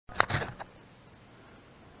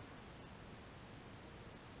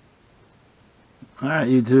Alright,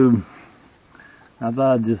 YouTube. I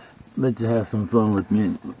thought I'd just let you have some fun with me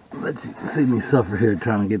and let you see me suffer here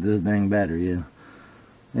trying to get this dang battery in.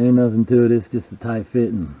 Ain't nothing to it, it's just a tight fit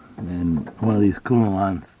and one of these coolant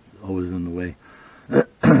lines always in the way.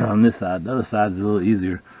 On this side, the other side's a little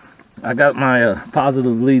easier. I got my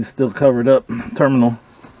positive lead still covered up, terminal.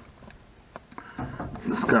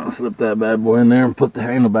 Just kind of slip that bad boy in there and put the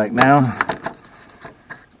handle back down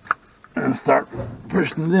and start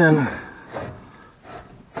pushing it in.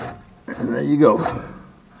 And there you go.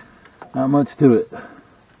 Not much to it.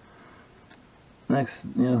 Next,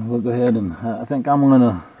 we'll go ahead and I think I'm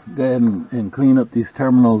gonna go ahead and clean up these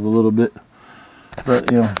terminals a little bit. But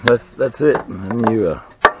that's it. And you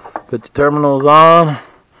put your terminals on,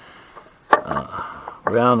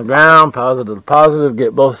 ground to ground, positive to positive.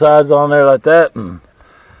 Get both sides on there like that, and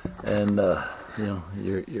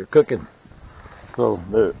you're cooking. So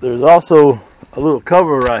there's also a little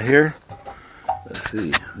cover right here. Let's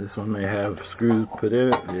see, this one may have screws put in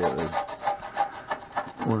it. Yeah, there's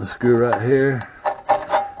one screw right here.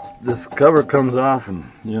 This cover comes off, and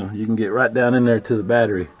you can get right down in there to the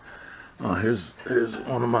battery. Oh, here's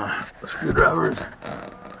one of my screwdrivers.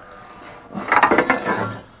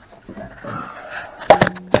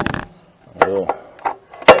 Oh.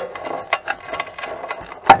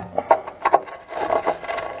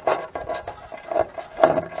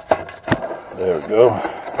 There we go.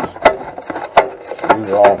 Screws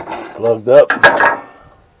are all plugged up.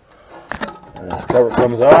 And this cover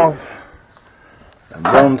comes off. And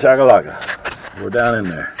boom, chakalaka. We're down in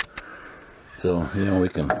there. So, we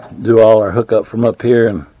can do all our hookup from up here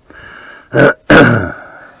and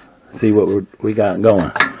see what we got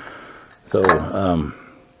going. So,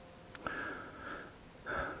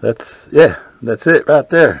 that's it right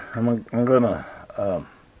there. I'm gonna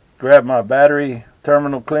grab my battery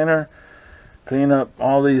terminal cleaner, clean up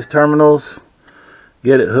all these terminals,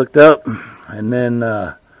 get it hooked up, and then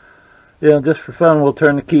just for fun we'll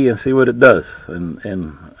turn the key and see what it does, and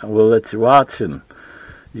we'll let you watch, and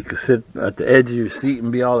you can sit at the edge of your seat and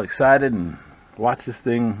be all excited and watch this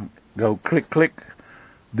thing go click click,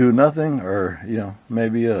 do nothing, or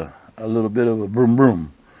maybe a little bit of a broom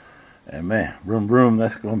broom. And man, broom broom,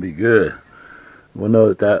 that's gonna be good. We'll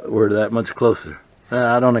know that we're that much closer.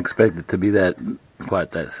 I don't expect it to be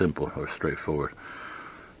quite that simple or straightforward.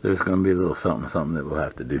 There's gonna be a little something that we'll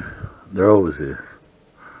have to do. There always is.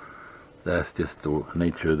 That's just the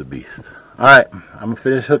nature of the beast. Alright, I'm gonna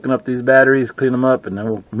finish hooking up these batteries, clean them up, and then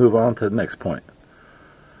we'll move on to the next point.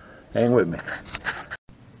 Hang with me.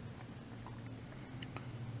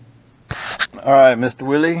 Alright, Mr.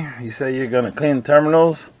 Willie, you say you're gonna clean the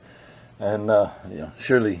terminals, and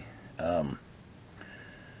surely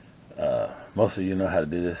most of you know how to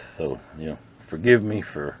do this, so forgive me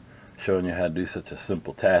for showing you how to do such a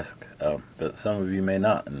simple task, but some of you may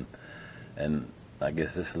not, and I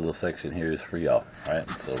guess this little section here is for y'all. Alright,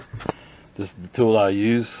 so this is the tool I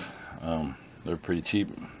use. They're pretty cheap.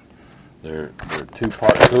 They're a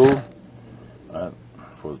two-part tool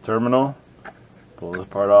for the terminal. Pull this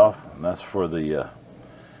part off, and that's for the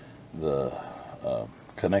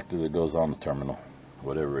connector that goes on the terminal,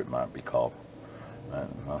 whatever it might be called. Right,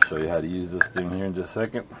 I'll show you how to use this thing here in just a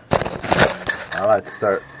second. I like to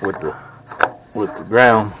start with the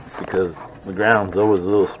ground, because the ground's always a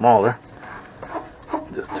little smaller.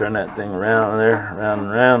 Just turn that thing around there, around and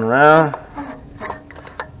around and around,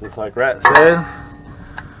 just like Rat said.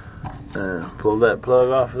 And pull that plug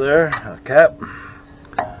off there, a cap.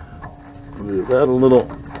 Give that a little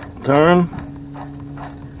turn.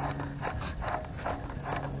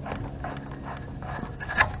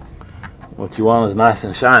 What you want is nice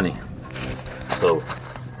and shiny. So,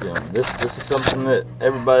 this is something that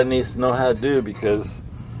everybody needs to know how to do, because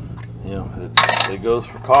it goes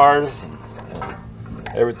for cars and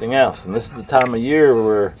everything else. And this is the time of year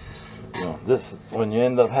where when you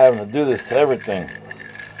end up having to do this to everything.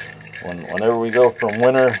 Whenever we go from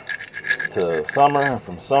winter to summer, and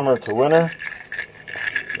from summer to winter,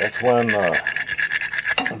 that's when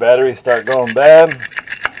batteries start going bad.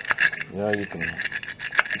 You can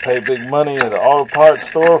pay big money at an auto parts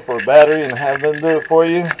store for a battery and have them do it for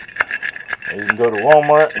you. Or you can go to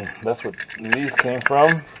Walmart, and that's what these came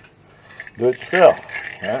from. Do it yourself,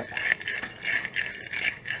 right?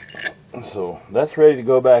 So that's ready to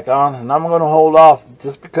go back on, and I'm going to hold off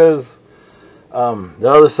just because the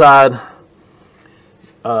other side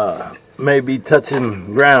may be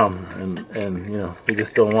touching ground, and we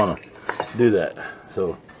just don't want to do that.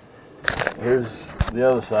 So here's the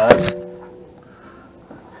other side.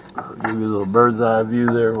 I'll give you a little bird's eye view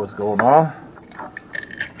there, what's going on.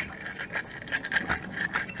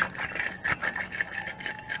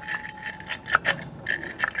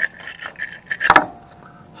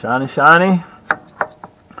 shiny, shiny.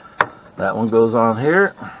 That one goes on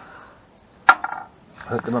here.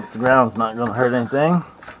 Hooking up the ground is not going to hurt anything.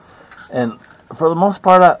 And for the most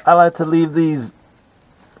part, I like to leave these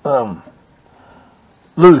loose,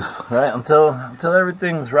 right, until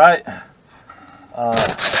everything's right.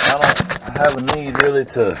 I don't have a need really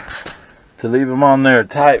to leave them on there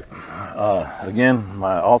tight. Again,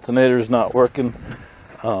 my alternator is not working.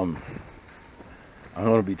 I'm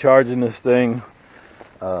going to be charging this thing.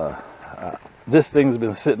 This thing's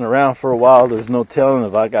been sitting around for a while. There's no telling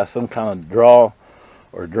if I got some kind of draw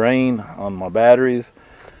or drain on my batteries,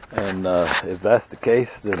 and if that's the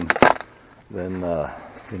case, then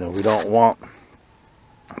you know, we don't want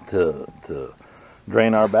to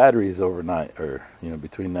drain our batteries overnight, or you know,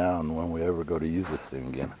 between now and when we ever go to use this thing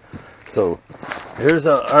again. So here's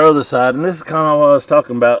our other side, and this is kind of what I was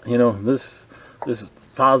talking about. You know, this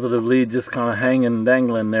positive lead just kind of hanging,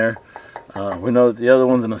 dangling there. We know that the other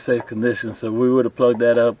one's in a safe condition, so we would have plugged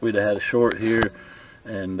that up. We'd have had a short here,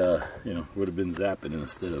 and you know, would have been zapping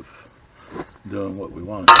instead of doing what we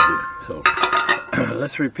wanted to do. So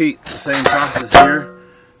let's repeat the same process here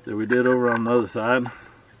that we did over on the other side.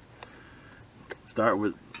 Start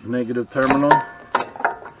with negative terminal.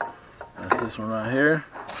 That's this one right here.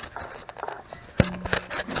 A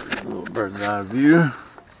little bird's eye view.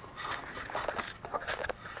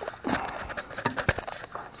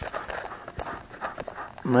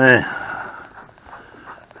 Man,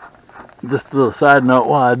 just a little side note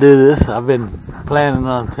while I do this, I've been planning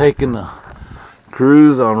on taking a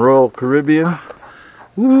cruise on Royal Caribbean.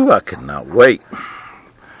 Woo, I cannot wait.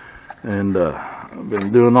 And I've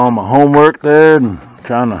been doing all my homework there and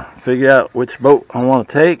trying to figure out which boat I want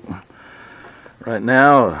to take. Right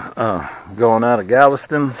now, going out of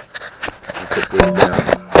Galveston. I'll put this down.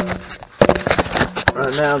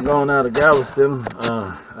 Right now, going out of Galveston,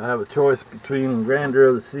 I have a choice between Grandeur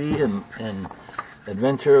of the Sea and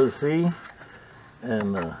Adventure of the Sea,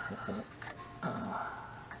 and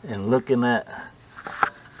looking at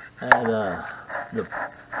the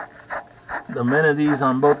amenities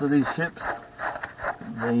on both of these ships.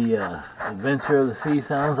 The Adventure of the Sea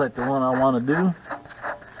sounds like the one I want to do,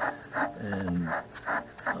 and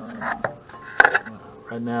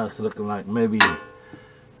right now it's looking like maybe,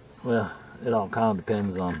 well, it all kind of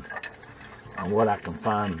depends on what I can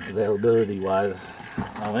find availability wise.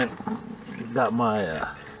 I got my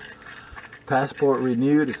passport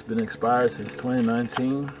renewed. It's been expired since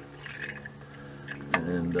 2019,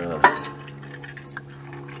 and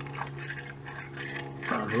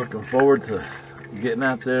I'm looking forward to getting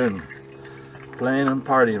out there and playing and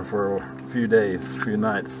partying for a few days, a few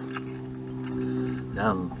nights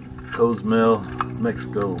down Cozumel,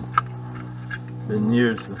 Mexico. Been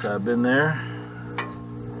years since I've been there.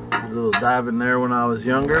 Did a little diving there when I was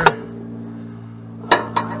younger.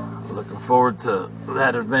 Looking forward to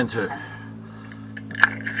that adventure.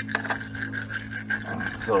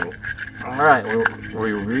 So, alright,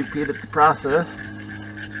 we repeated the process.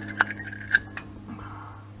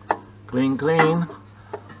 Clean. Go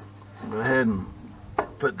ahead and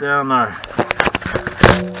put down our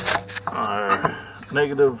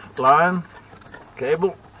negative line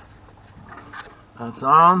cable. That's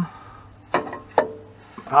on.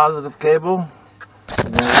 Positive cable.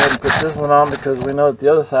 And then go ahead and put this one on because we know that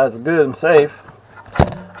the other side's good and safe.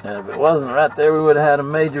 And if it wasn't right there, we would have had a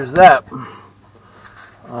major zap.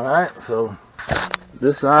 Alright, so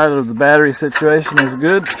this side of the battery situation is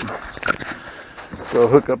good. So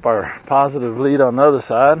hook up our positive lead on the other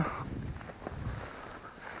side.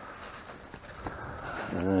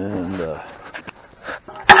 And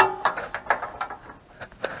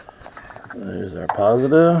there's our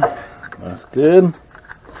positive. That's good.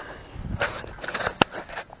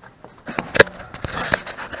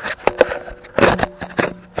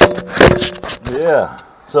 Yeah,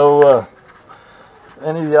 so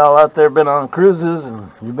any of y'all out there been on cruises and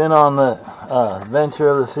you've been on the Adventure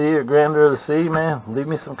of the Sea or Grandeur of the Sea, man, leave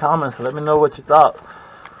me some comments. Let me know what you thought.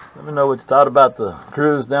 Let me know what you thought about the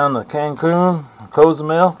cruise down to Cancun,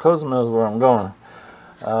 Cozumel. Cozumel is where I'm going.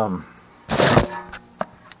 And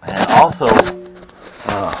also,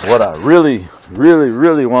 what I really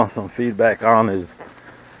want some feedback on is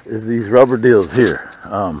these rubber deals here.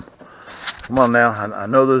 Come on now, I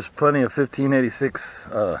know there's plenty of 1586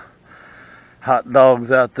 hot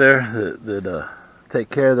dogs out there that take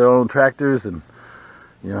care of their own tractors and,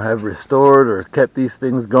 you know, have restored or kept these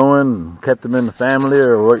things going and kept them in the family,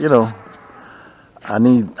 or what, you know. I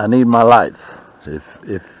need my lights.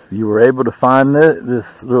 If you were able to find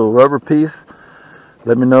this little rubber piece,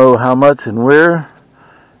 let me know how much and where.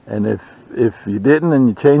 And if you didn't and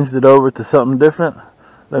you changed it over to something different,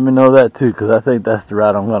 let me know that too, because I think that's the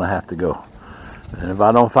route I'm going to have to go. And if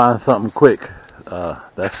I don't find something quick,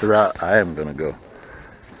 that's the route I am going to go.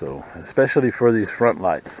 So, especially for these front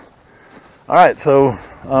lights. Alright, so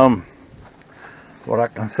what I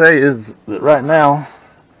can say is that right now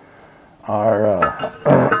our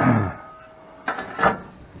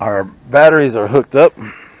our batteries are hooked up,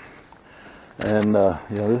 and you know,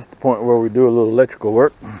 this is the point where we do a little electrical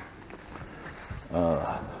work,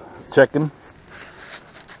 checking.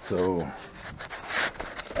 So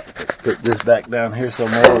let's put this back down here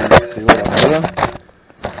somewhere where you can see what I'm doing.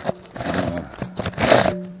 I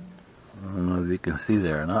don't know if you can see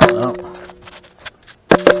there or not. No.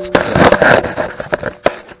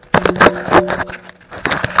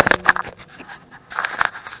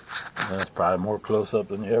 That's probably more close up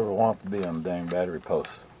than you ever want to be on the dang battery post.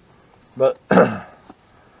 But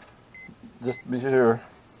just to be sure,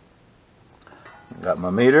 got my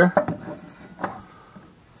meter.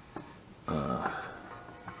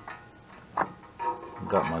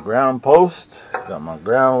 Got my ground post. Got my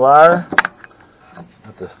ground wire.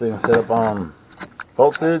 Got this thing set up on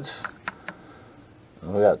voltage.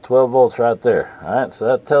 And we got 12 volts right there. Alright, so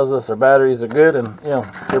that tells us our batteries are good, and you know,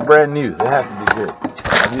 they're brand new. They have to be good.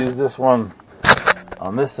 I've used this one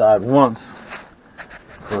on this side once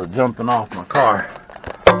for jumping off my car.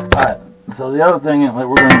 Alright, so the other thing that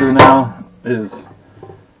we're going to do now is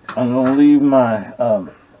I'm going to leave my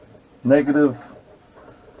negative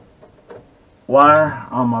wire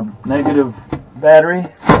on my negative battery,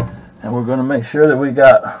 and we're going to make sure that we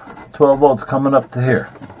got 12 volts coming up to here.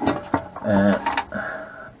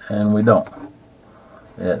 And we don't.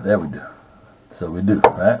 Yeah, there we do. So we do,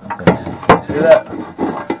 right? Okay, see that?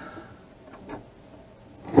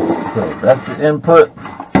 So that's the input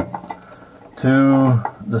to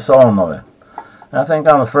the solenoid. And I think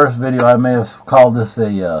on the first video I may have called this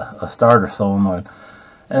a starter solenoid,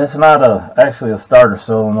 and it's not actually a starter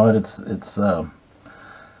solenoid. It's a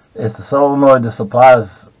solenoid that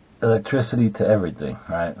supplies electricity to everything,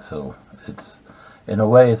 right? So it's, in a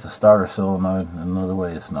way, it's a starter solenoid, in another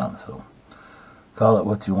way it's not. So call it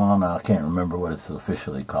what you want. I can't remember what it's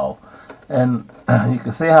officially called. And you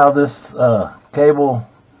can see how this cable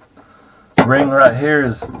ring right here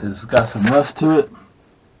is got some rust to it.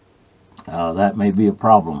 That may be a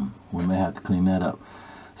problem. We may have to clean that up.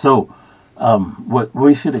 So what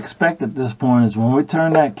we should expect at this point is when we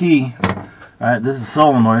turn that key, alright, this is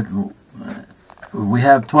solenoid, we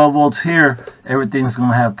have 12 volts here, everything's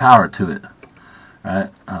going to have power to it.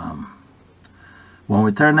 Right? When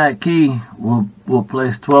we turn that key, we'll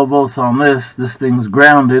place 12 volts on this. This thing's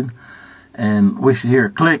grounded, and we should hear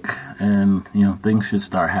a click, and you know, things should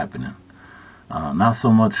start happening. Not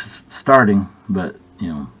so much starting, but you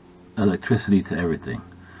know, electricity to everything.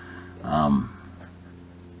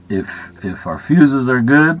 If our fuses are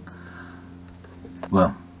good,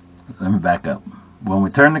 well, let me back up. When we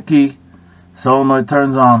turn the key, solenoid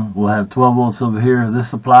turns on, we'll have 12 volts over here. This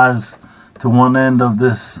supplies to one end of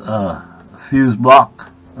this fuse block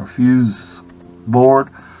or fuse board,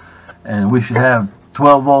 and we should have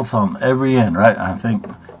 12 volts on every end, right? I think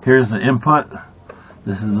here's the input.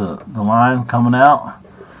 This is the line coming out,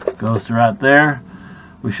 goes to right there.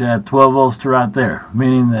 We should have 12 volts to right there,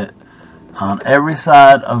 meaning that on every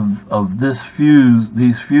side of this fuse,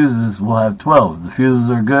 these fuses will have 12. If the fuses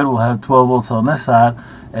are good, we'll have 12 volts on this side,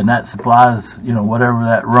 and that supplies, you know, whatever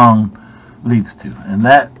that rung leads to. And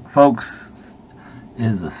that, folks,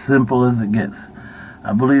 is as simple as it gets.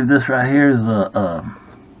 I believe this right here is oh,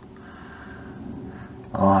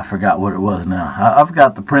 I forgot what it was now. I've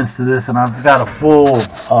got the prints to this, and I've got a full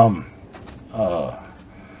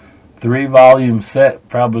 3-volume set,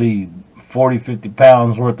 probably 40-50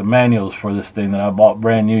 pounds worth of manuals for this thing that I bought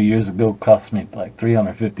brand new years ago. Cost me like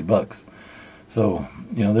 350 bucks. So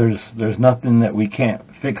you know, there's nothing that we can't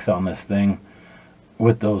fix on this thing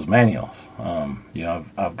with those manuals. You know,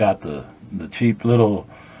 I've got the cheap little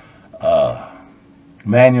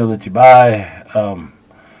manual that you buy,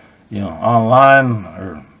 you know, online,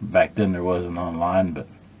 or back then there wasn't online, but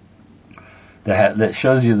that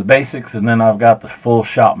shows you the basics. And then I've got the full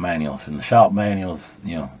shop manuals, and the shop manuals,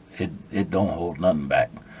 you know, it don't hold nothing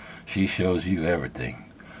back. She shows you everything.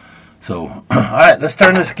 So alright, let's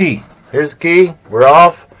turn this key. Here's the key. We're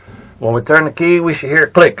off. When we turn the key, we should hear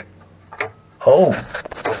it click. Oh,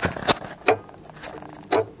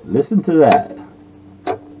 listen to that.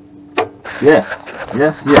 Yes,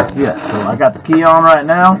 yes, yes, yes. So I got the key on right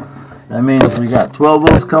now. That means we got 12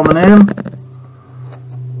 volts coming in,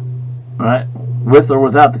 right, with or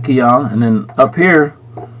without the key on. And then up here,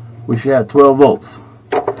 we should have 12 volts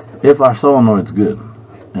if our solenoid's good,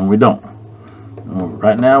 and we don't.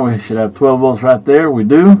 Right now we should have 12 volts right there. We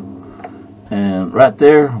do. And right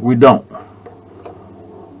there we don't.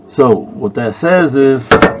 So what that says is,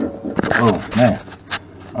 oh man,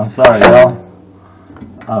 I'm sorry y'all,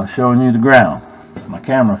 I was showing you the ground. My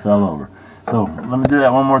camera fell over. So let me do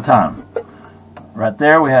that one more time. Right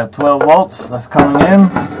there we have 12 volts that's coming in.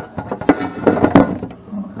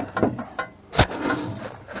 Let's see.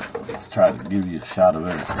 Let's try to give you a shot of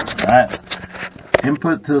everything. Alright.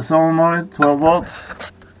 Input to the solenoid, 12 volts.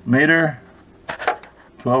 Meter,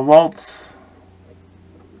 12 volts.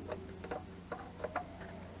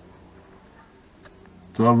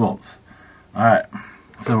 Volts. Alright,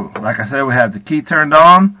 so like I said, we have the key turned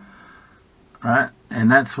on, right,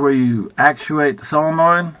 and that's where you actuate the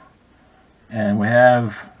solenoid, and we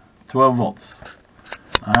have 12 volts.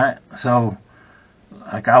 Alright, so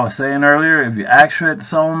like I was saying earlier, if you actuate the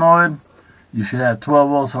solenoid, you should have 12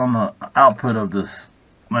 volts on the output of this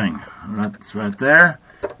thing. That's right there,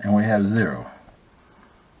 and we have 0.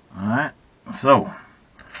 Alright, so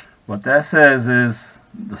what that says is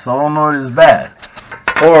the solenoid is bad,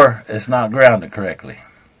 or it's not grounded correctly,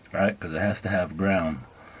 right? Because it has to have ground.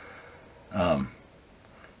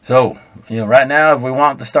 So, you know, right now, if we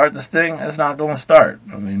want to start this thing, it's not going to start.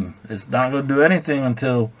 I mean, it's not going to do anything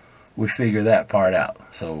until we figure that part out.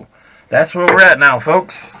 So, that's where we're at now,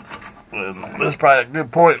 folks. This is probably a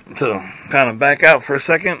good point to kind of back out for a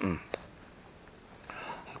second and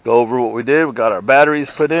go over what we did. We got our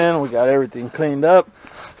batteries put in. We got everything cleaned up,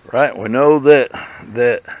 right? We know that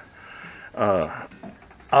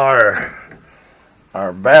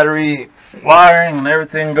our battery wiring and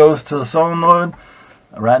everything goes to the solenoid.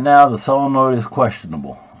 Right now the solenoid is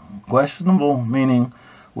questionable. Questionable meaning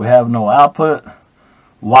we have no output.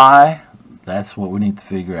 Why? That's what we need to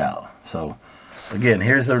figure out. So again,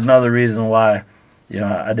 here's another reason why, you know,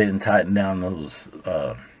 I didn't tighten down those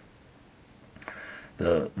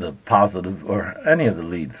the positive or any of the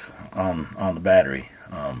leads on the battery.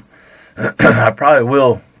 I probably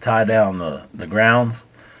will tie down the grounds,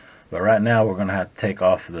 but right now we're going to have to take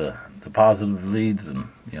off the positive leads and,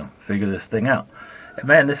 you know, figure this thing out. And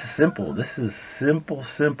man, this is simple. This is simple.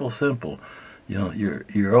 You know,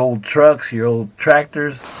 your old trucks, your old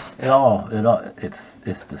tractors,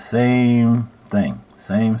 it's the same thing.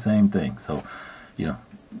 Same thing. So, you know,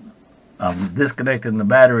 I'm disconnecting the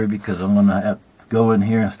battery because I'm going to have to go in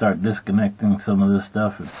here and start disconnecting some of this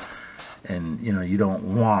stuff, and you know, you don't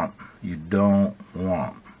want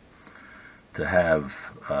to have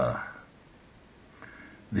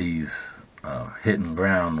these hitting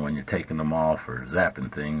ground when you're taking them off or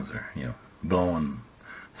zapping things, or, you know, blowing.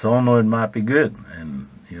 Solenoid might be good, and,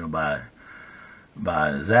 you know, by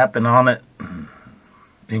zapping on it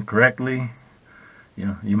incorrectly, you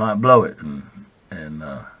know, you might blow it. And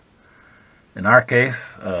in our case,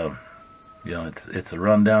 you know, it's a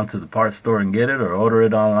run down to the parts store and get it, or order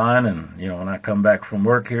it online, and, you know, when I come back from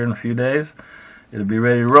work here in a few days, it'll be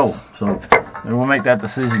ready to roll. So we'll make that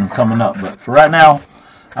decision coming up. But for right now,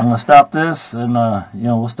 I'm going to stop this, and you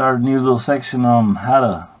know, we'll start a new little section on how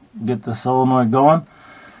to get the solenoid going.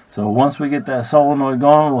 So once we get that solenoid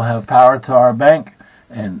going, we'll have power to our bank,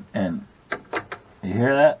 and you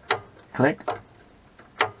hear that? Click,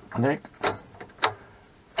 click.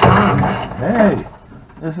 Hey,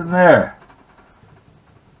 listen there.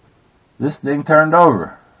 This thing turned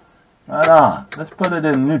over. Right on. Let's put it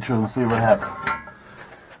in neutral and see what happens.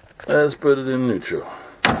 Let's put it in neutral.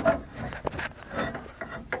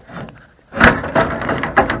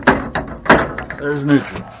 There's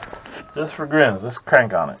neutral. Just for grins, let's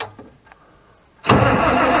crank on it.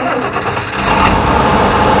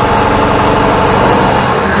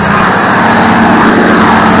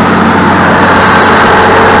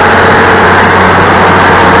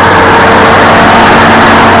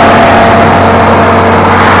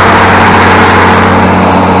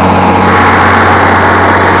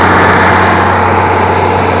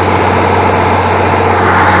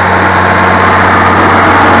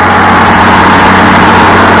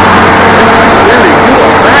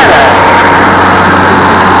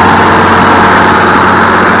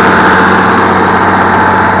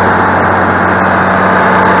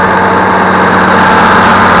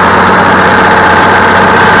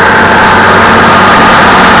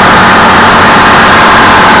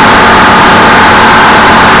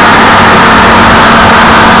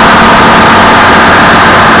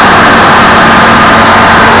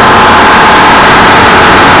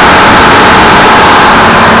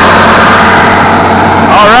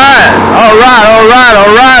 All right.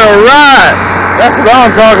 That's what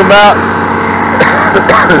I'm talking about.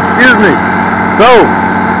 Excuse me. So,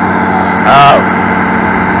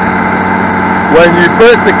 when you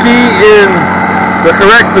put the key in the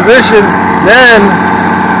correct position, then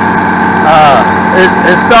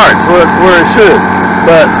it starts where it should.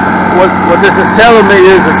 But what this is telling me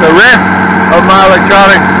is that the rest of my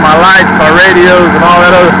electronics, my lights, my radios, and all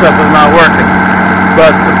that other stuff is not working.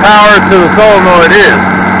 But the power to the solenoid is,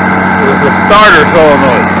 the starter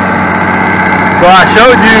solenoid. So I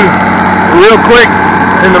showed you real quick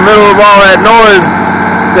in the middle of all that noise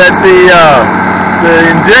that the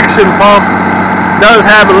injection pump does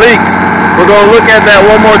have a leak. We're going to look at that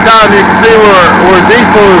one more time. You can see where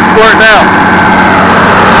diesel is squirting out.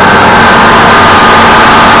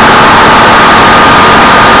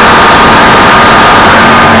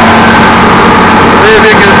 See if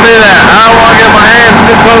you can see that. I don't want to get my hands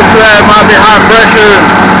too close to that. It might be high pressure.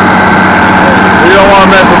 You don't want to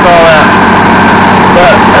mess with all that.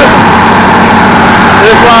 But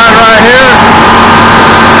this line right here,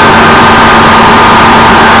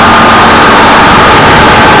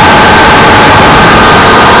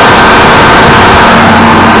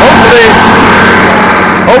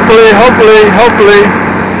 hopefully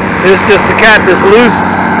it's just the cat that's loose.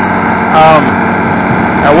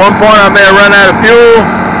 At one point I may have run out of fuel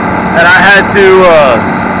and I had to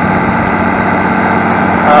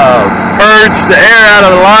purge the air out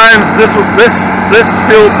of the lines. This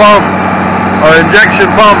fuel pump or injection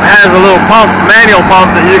pump has a little pump, manual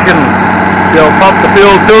pump, that you can pump the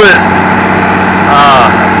fuel to it.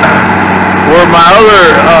 Where my other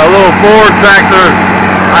little Ford tractor,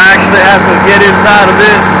 I actually have to get inside of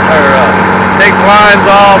it, or take the lines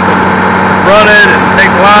off and run it, and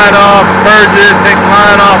take the line off, purge it, take the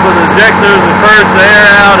line off with the injectors and purge the air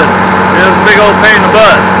out, and it's a big old pain in the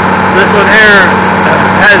butt. This one here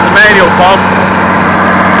has the manual pump.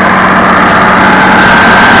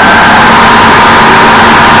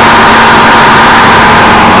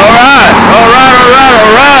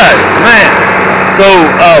 Alright, man. So,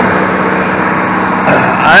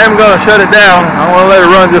 I am going to shut it down. I want to let it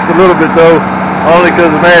run just a little bit though, only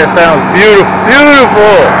because, man, it sounds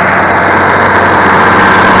beautiful.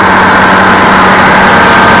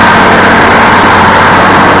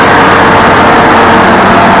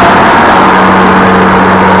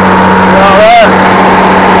 Now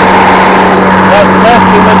that's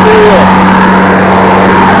nasty material.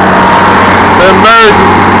 The birds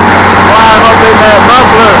climb up in that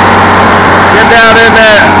muffler, get down in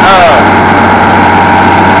that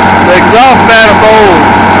the exhaust manifold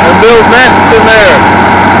and build nests in there.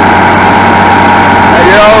 And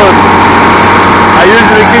I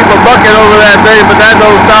usually keep a bucket over that thing, but that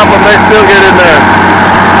don't stop them, they still get in there.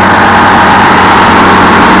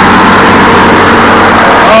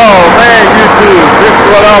 Oh man, YouTube, this is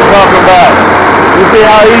what I'm talking about. You see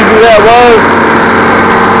how easy that was?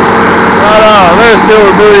 Right on, there's still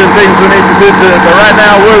a million things we need to do to it, but right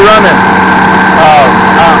now we're running.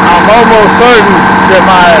 I'm almost certain that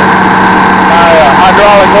my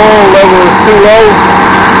hydraulic oil level is too low,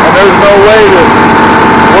 and there's no way that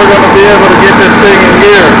we're going to be able to get this thing in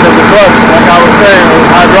gear, because the clutch, like I was saying, is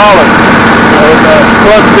hydraulic. And the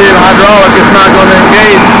clutch being hydraulic, it's not going to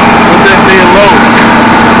engage with it being low.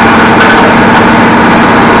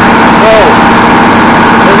 So,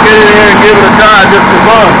 let's get in here and give it a try just for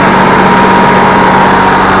fun.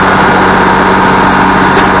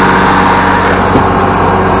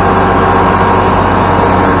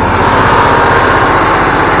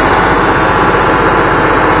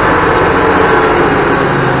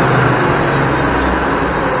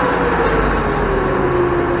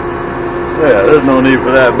 Yeah, there's no need for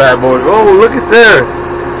that bad boy. Oh, look at there.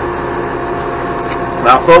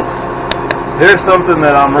 Now, folks, here's something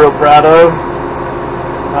that I'm real proud of.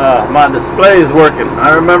 My display is working.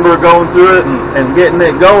 I remember going through it and getting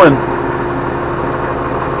it going.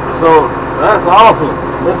 So, that's awesome.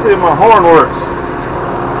 Let's see if my horn works.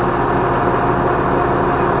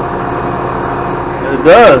 It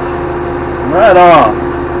does. Right on.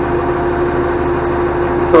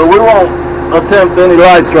 So we won't attempt any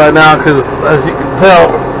lights right now, because as you can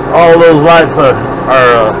tell, all those lights are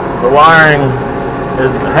the wiring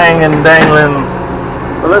is hanging, dangling.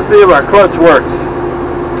 But let's see if our clutch works.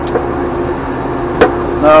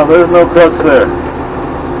 No, there's no clutch there.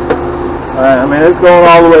 Alright, I mean, it's going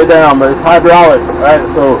all the way down, but it's hydraulic, right?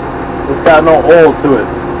 So it's got no oil to it.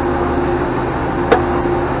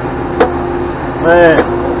 Man,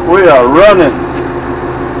 we are running.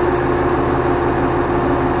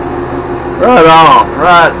 Right on,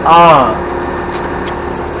 right on.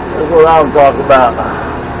 That's what I'm talking about.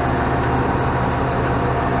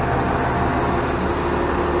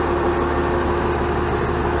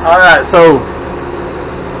 Alright, so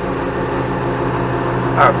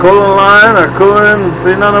our cooling line,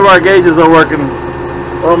 see, none of our gauges are working.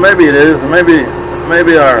 Well, maybe it is, maybe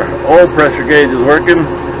maybe our oil pressure gauge is working.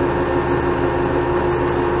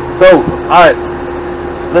 So, alright,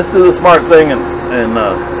 let's do the smart thing and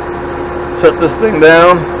shut this thing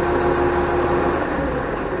down.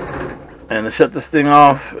 And to shut this thing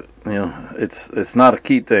off, you know, it's not a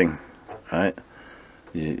key thing, right?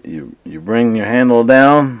 You bring your handle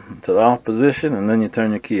down to the off position and then you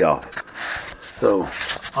turn your key off. So,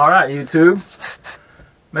 alright YouTube,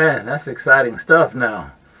 man, that's exciting stuff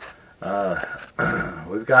now.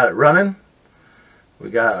 We've got it running. We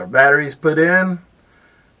got our batteries put in.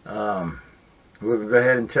 We'll go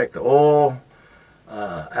ahead and check the oil.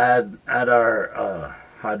 Add our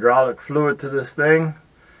hydraulic fluid to this thing,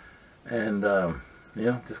 and you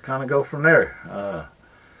know, just kind of go from there.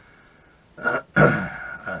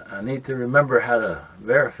 I need to remember how to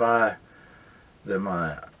verify that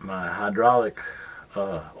my hydraulic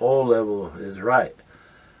oil level is right.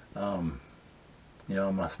 You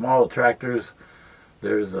know, my smaller tractors,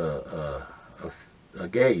 there's a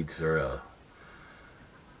gauge or a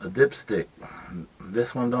dipstick.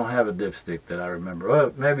 This one don't have a dipstick that I remember.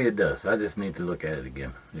 Well, maybe it does. I just need to look at it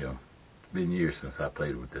again. You know, it's been years since I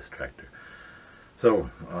played with this tractor. So,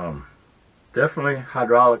 definitely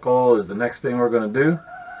hydraulic oil is the next thing we're going to do.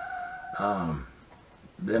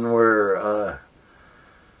 Then we're,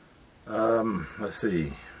 let's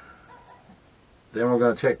see. Then we're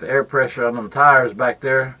going to check the air pressure on them tires back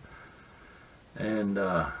there. And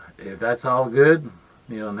if that's all good,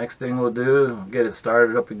 you know, next thing we'll do, get it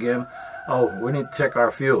started up again. Oh, we need to check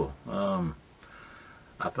our fuel.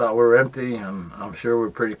 I thought we were empty, and I'm sure we're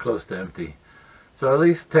pretty close to empty. So at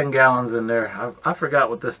least 10 gallons in there. I forgot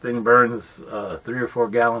what this thing burns, 3 or 4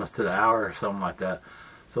 gallons to the hour or something like that.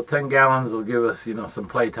 So 10 gallons will give us, you know, some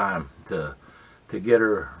play time to get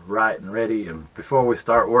her right and ready. And before we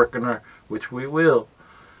start working her, which we will,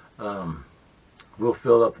 we'll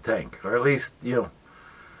fill up the tank, or at least, you know,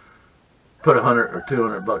 put 100 or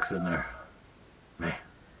 200 bucks in there. Man,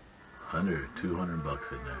 100 or 200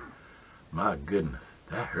 bucks in there. My goodness,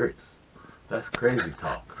 that hurts. That's crazy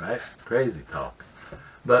talk, right? Crazy talk.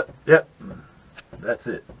 But, yep, that's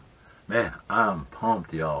it. Man, I'm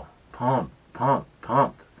pumped, y'all. Pumped.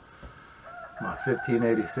 My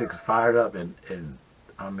 1586 fired up, and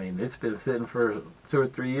I mean, it's been sitting for 2 or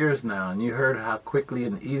 3 years now, and you heard how quickly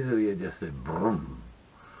and easily it just said boom.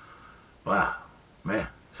 Wow, man.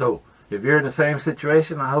 So, if you're in the same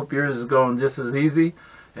situation, I hope yours is going just as easy.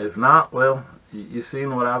 If not, well, you've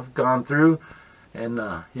seen what I've gone through, and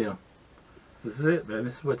you know, this is it, man.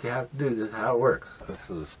 This is what you have to do. This is how it works.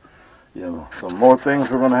 This is, you know, some more things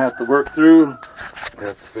we're going to have to work through. We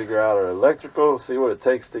have to figure out our electrical, see what it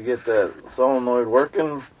takes to get that solenoid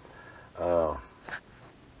working,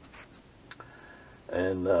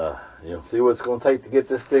 and you know, see what it's going to take to get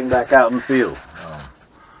this thing back out in the field.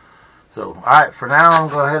 So, all right, for now, I'm going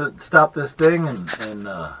to go ahead and stop this thing, and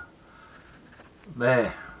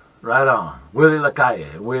man, right on. Willie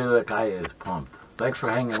LaCalle is pumped. Thanks for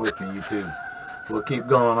hanging with me, YouTube. We'll keep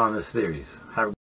going on this series. Have a